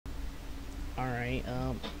Alright,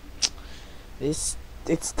 it's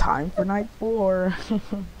time for night 4.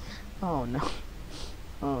 Oh no.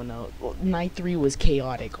 Oh no. Well, night 3 was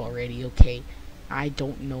chaotic already, okay? I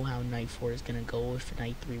don't know how night 4 is gonna go if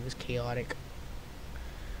night 3 was chaotic.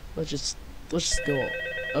 Let's just go.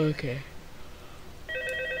 Okay.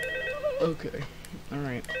 Okay.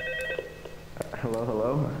 Alright.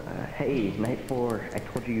 Hello? Hey, night 4. I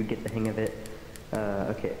told you you'd get the hang of it.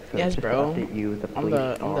 Okay, so yes, just bro. to update you, the I'm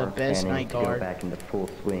police the best planning night to go guard. back into full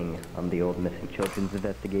swing on the old missing children's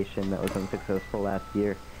investigation that was unsuccessful last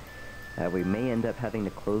year. We may end up having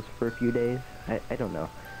to close for a few days. I don't know.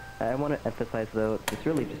 I want to emphasize, though, it's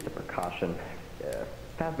really just a precaution.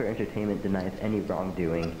 Fazbear Entertainment denies any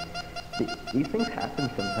wrongdoing. These things happen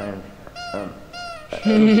sometimes.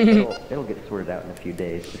 It'll get sorted out in a few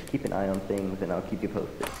days. Just keep an eye on things, and I'll keep you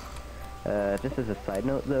posted. Just as a side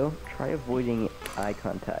note, though, try avoiding eye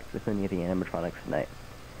contact with any of the animatronics tonight.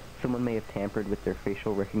 Someone may have tampered with their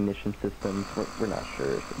facial recognition systems. We're not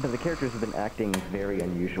sure. But the characters have been acting very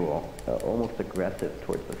unusual, almost aggressive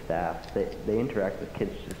towards the staff. They interact with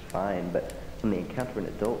kids just fine, but when they encounter an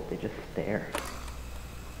adult, they just stare.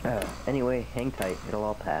 Anyway, hang tight. It'll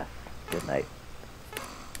all pass. Good night.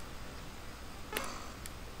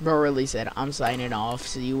 Bro really said, I'm signing off.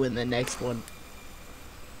 See you in the next one.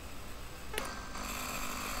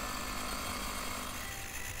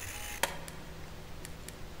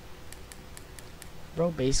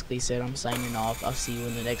 Bro basically said, I'm signing off. I'll see you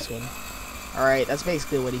in the next one. Alright, that's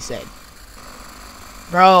basically what he said.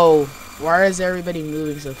 Bro, why is everybody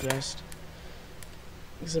moving so fast?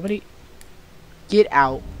 Somebody get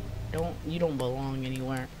out. You don't belong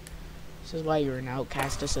anywhere. This is why you're an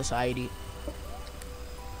outcast of society.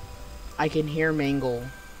 I can hear Mangle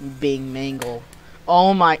being Mangle.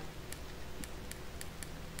 Oh my.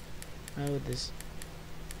 Why would this?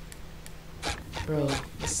 Bro,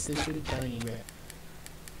 this is really funny, bro.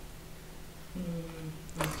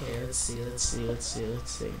 Okay, let's see.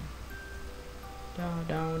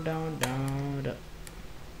 Down.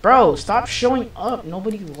 Bro, stop showing up.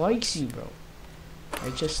 Nobody likes you, bro.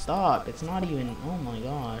 Like, just stop. It's not even. Oh my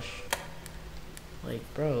gosh. Like,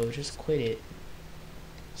 bro, just quit it.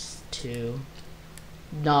 It's 2.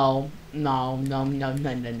 No. We don't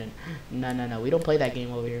play that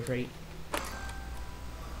game over here, Freddy.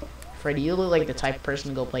 Freddy, you look like the type of person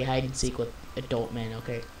to go play hide and seek with adult men,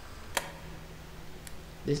 okay?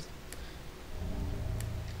 This.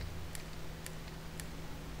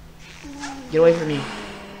 Get away from me.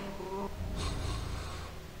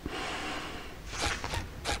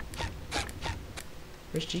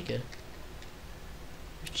 Where's Chica?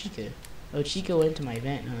 Oh, Chica went to my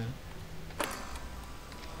vent, huh?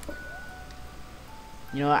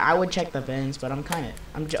 You know, I would check the vents, but oh my gosh.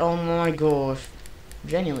 I'm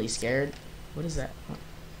genuinely scared. What is that?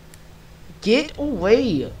 Get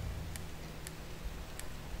away!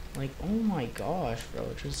 Like, oh my gosh,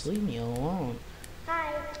 bro. Just leave me alone.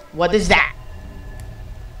 Hi. What is that?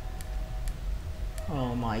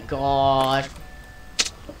 Oh my gosh.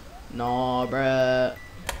 No, bruh.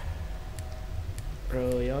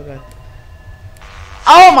 Bro, y'all got...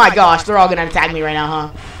 Oh my gosh, they're all gonna attack me right now,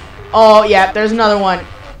 huh? Oh, yeah, there's another one.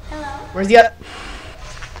 Hello. Where's the other?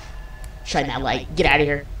 Shine that light. Get out of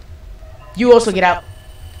here. You also get out.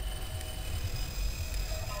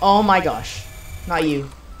 Oh my gosh. Not you.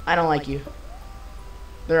 I don't like you.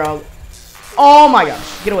 They're all... Oh my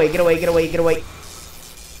gosh. Get away.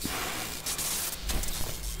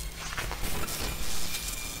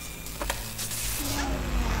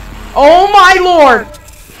 Oh my lord!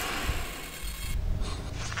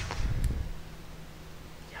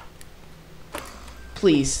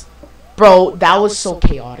 Please. Bro, that was so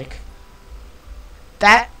chaotic.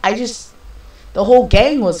 The whole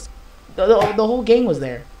gang was... The whole gang was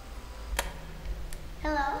there.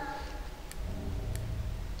 Hello.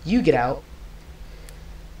 You get out.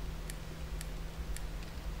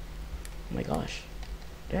 Oh my gosh.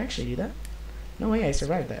 Did I actually do that? No way, I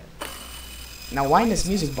survived that. Now wind this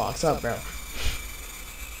music box up, bro.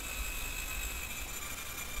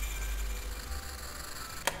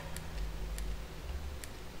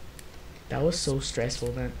 That was so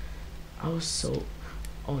stressful, man. I was so...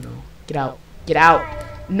 Oh no. Get out.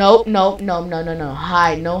 No.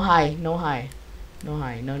 Hi. No.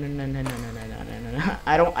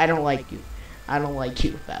 I don't like you. I don't like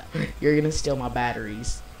you, pal. You're gonna steal my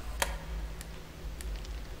batteries.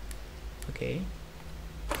 Okay.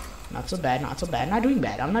 Not so bad. Not doing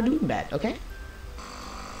bad. I'm not doing bad, okay?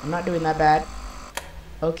 I'm not doing that bad.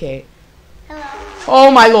 Okay. Hello.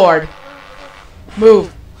 Oh my lord.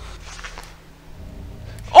 Move.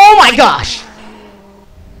 Oh my gosh.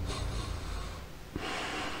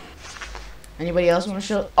 Anybody else want to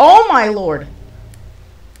show? Oh my lord!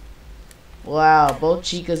 Wow, both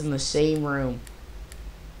Chicas in the same room.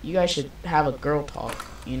 You guys should have a girl talk,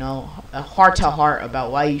 you know, a heart to heart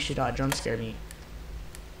about why you should not jump scare me.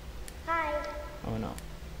 Hi. Oh no.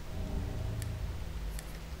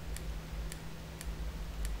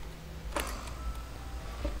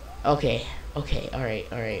 Okay, alright.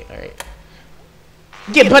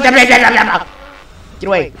 Get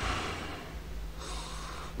away.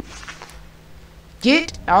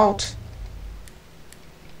 Get out.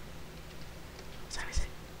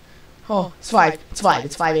 Oh, it's 5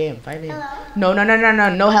 a.m. 5 a.m. No,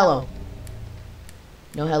 no hello.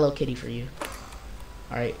 No hello kitty for you.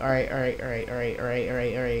 Alright.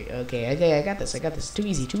 Okay, I got this. Too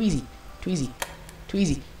easy.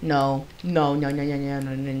 No.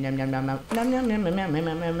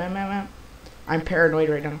 I'm paranoid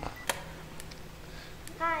right now.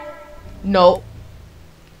 Hi. No.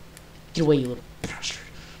 Get away, you little bastard.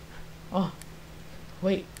 Oh.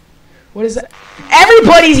 Wait. What is that?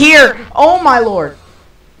 Everybody's here! Oh my lord.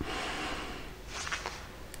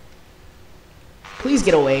 Please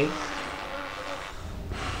get away.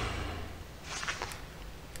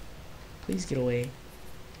 Please get away.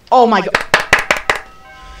 Oh my god.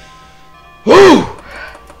 Woo!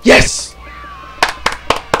 Yes!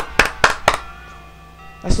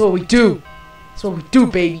 That's what we do. That's what we do,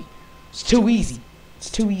 baby. It's too easy.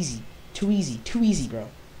 Too easy, bro.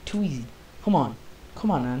 Too easy. Come on,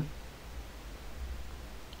 man.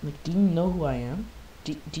 Like, do you know who I am?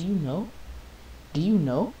 Do you know? Do you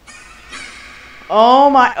know? Oh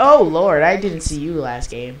my, oh lord, I didn't see you last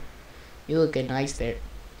game. You looking nice there.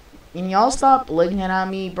 Can y'all stop looking at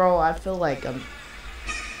me, bro? I feel like I'm...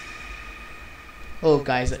 Oh,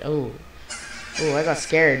 guys, oh, I got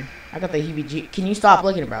scared. I got the heebie-jeebies. Can you stop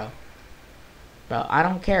looking, bro? Bro, I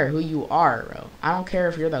don't care who you are, bro. I don't care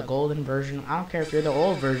if you're the golden version. I don't care if you're the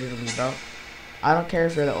old version of me, bro. I don't care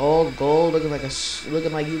if you're the old gold looking like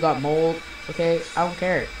you got mold. Okay, I don't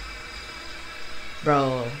care,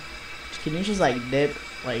 bro. Can you just like dip?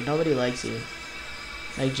 Like nobody likes you.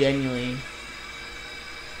 Like genuinely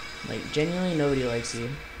nobody likes you.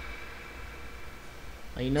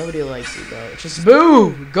 Like nobody likes you, bro. Just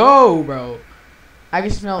move, go, bro. I can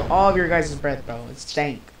smell all of your guys' breath, bro. It's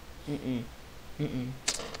stank.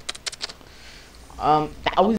 That was